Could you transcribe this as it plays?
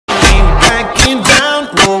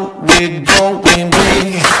we're going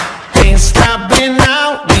big. Ain't stopping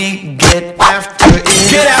now, we get after it.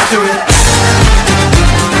 Get after it.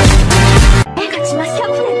 勝ちますキャ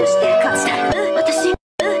プテンとして勝ちたい。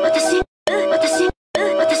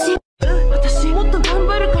私もっと頑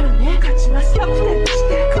張るからね。勝ちますキャプテンとし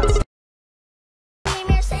て勝ちたい。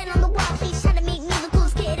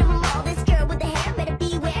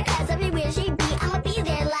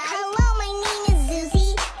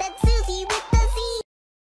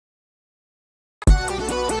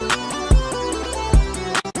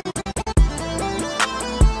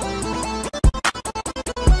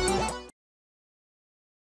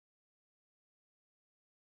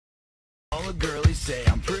All the girlies say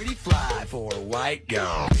I'm pretty fly for a white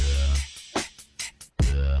girl.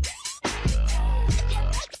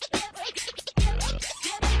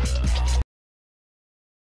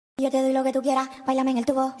 Yo te doy lo que tú quieras, bailame en el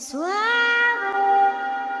tubo. Suave.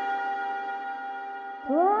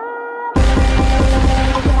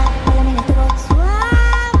 Bailame en el tubo.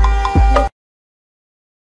 Suave.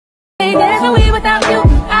 There's no way without you.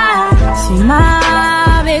 See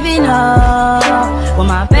my baby know where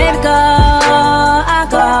my baby go, I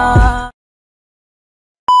go.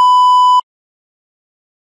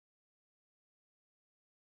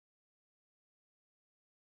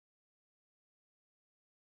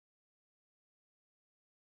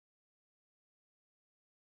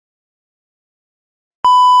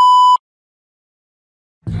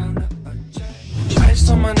 Ice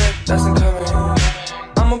on my neck, that's incoming.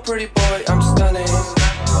 I'm a pretty boy, I'm stunning.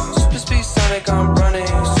 Super speed Sonic, I'm running.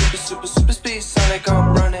 Super speed Sonic,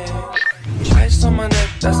 I'm running. Ice on my neck,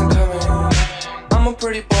 that's incoming. I'm a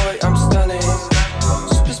pretty boy, I'm stunning.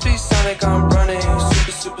 Super speed Sonic, I'm running.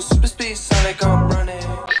 Super speed Sonic, I'm running.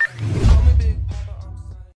 Call me Big Papa, I'm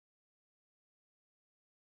Sonic.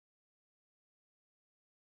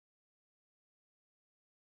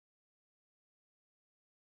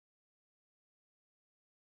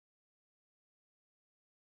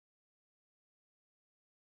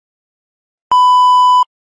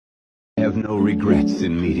 I have no regrets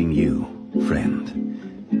in meeting you, friend.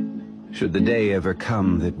 Should the day ever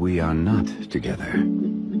come that we are not together,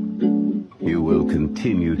 you will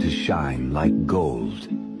continue to shine like gold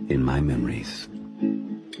in my memories.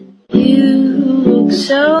 You look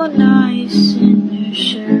so nice in your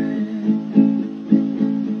shirt.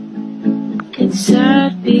 It's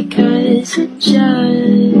sad because it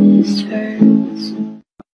just hurts.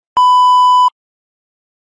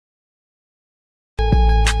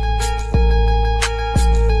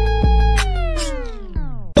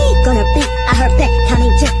 Gonna be a her back,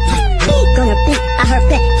 coming to. Gonna be a her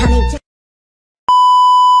back, coming to.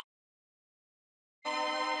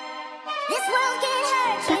 This world can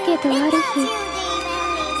hurt you. だけどある日、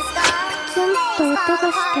ツンと音が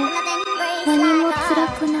して何も辛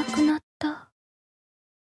くなくなった。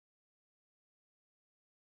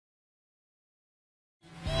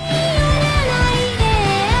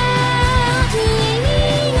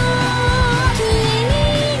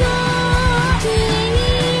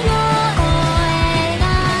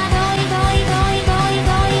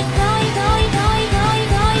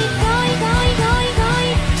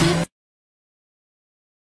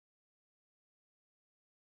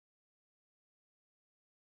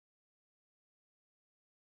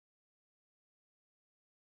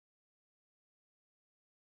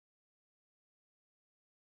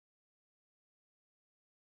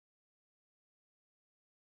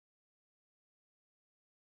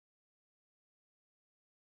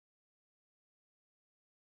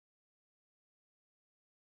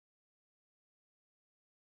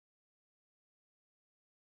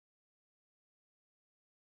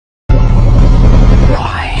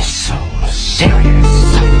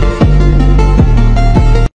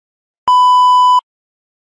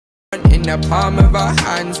In the palm of our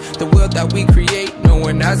hands, the world that we create, no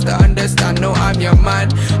one has to understand. No, I'm your man,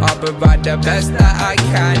 I'll provide the best that I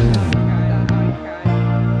can.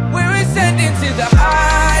 We're ascending to the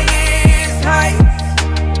highest heights.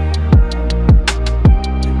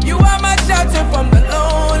 You are my shelter from the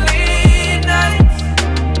lonely nights.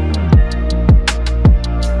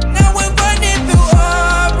 Now we're running through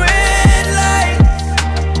our red lights.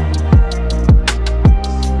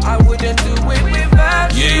 I wouldn't do it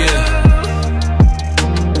without you.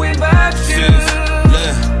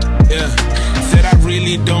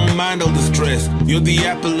 Really don't mind all the stress. You're the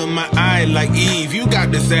apple of my eye, like Eve. You got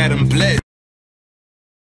this Adam blessed.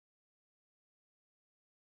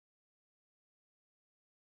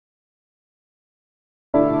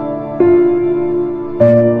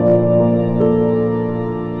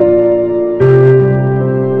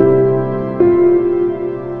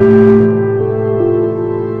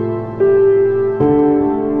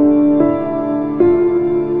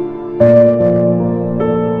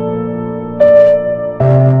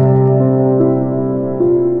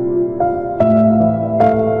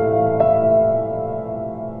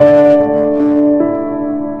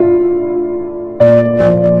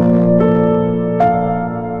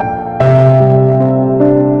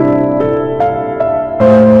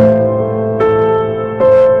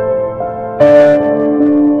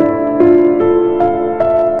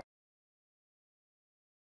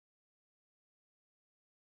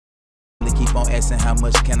 blessing, how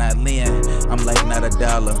much can I lend? I'm like not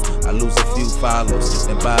 $1. I lose a few follows,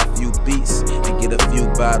 then buy a few beats and get a few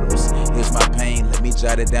bottles. Here's my pain, let me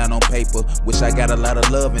jot it down on paper. Wish I got a lot of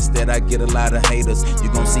love, instead I get a lot of haters.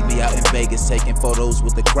 You gon' see me out in Vegas taking photos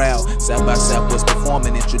with the crowd. South by Southwest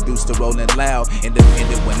performing, introduced to rolling loud.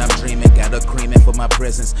 Independent when I'm dreaming, got a creaming for my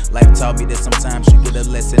presence. Life taught me that sometimes you get a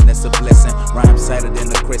lesson, that's a blessing. Rhyme sighted in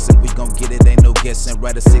the crescent, we gon' get it, ain't no guessing.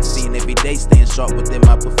 Write a 16 every day, staying sharp within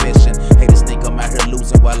my profession. Haters think I'm out here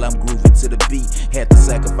losing while I'm grooving to the beat. Had to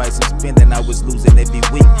sacrifice some spending, I was losing every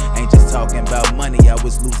week. Ain't just talking about money, I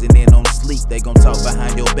was losing in on sleep. They gon' talk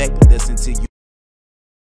behind your back, but that's until you.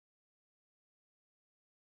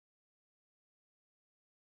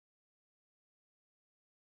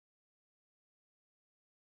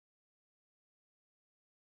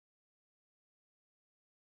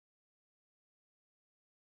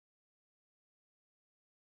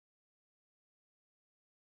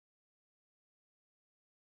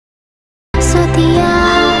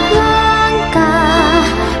 Setiap langkah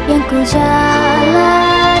yang ku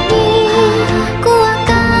jalani, ku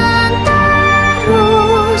akan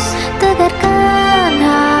terus tegarkan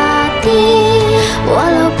hati.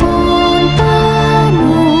 Walaupun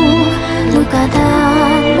penuh luka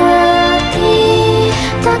dan letih,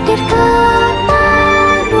 takdirkan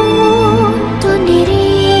menuntun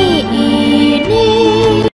diri ini.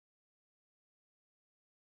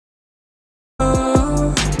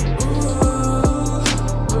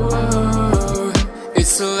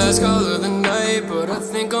 It's the last call of the night, but I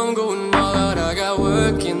think I'm going all out. I got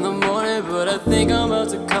work in the morning, but I think I'm about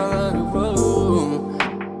to call out. Whoa,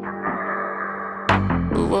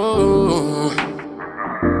 whoa.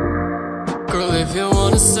 Girl, if you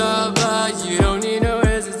wanna stop by, you don't need no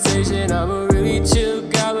hesitation. I'm a really chill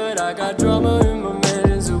guy, but I got drama in my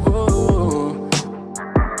manners. Whoa,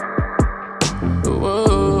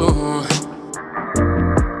 whoa.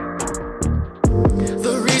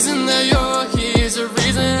 The reason that you're here is the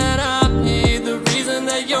reason that I'm here. The reason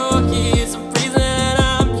that you're here is the reason that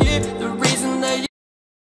I'm here. The reason that you.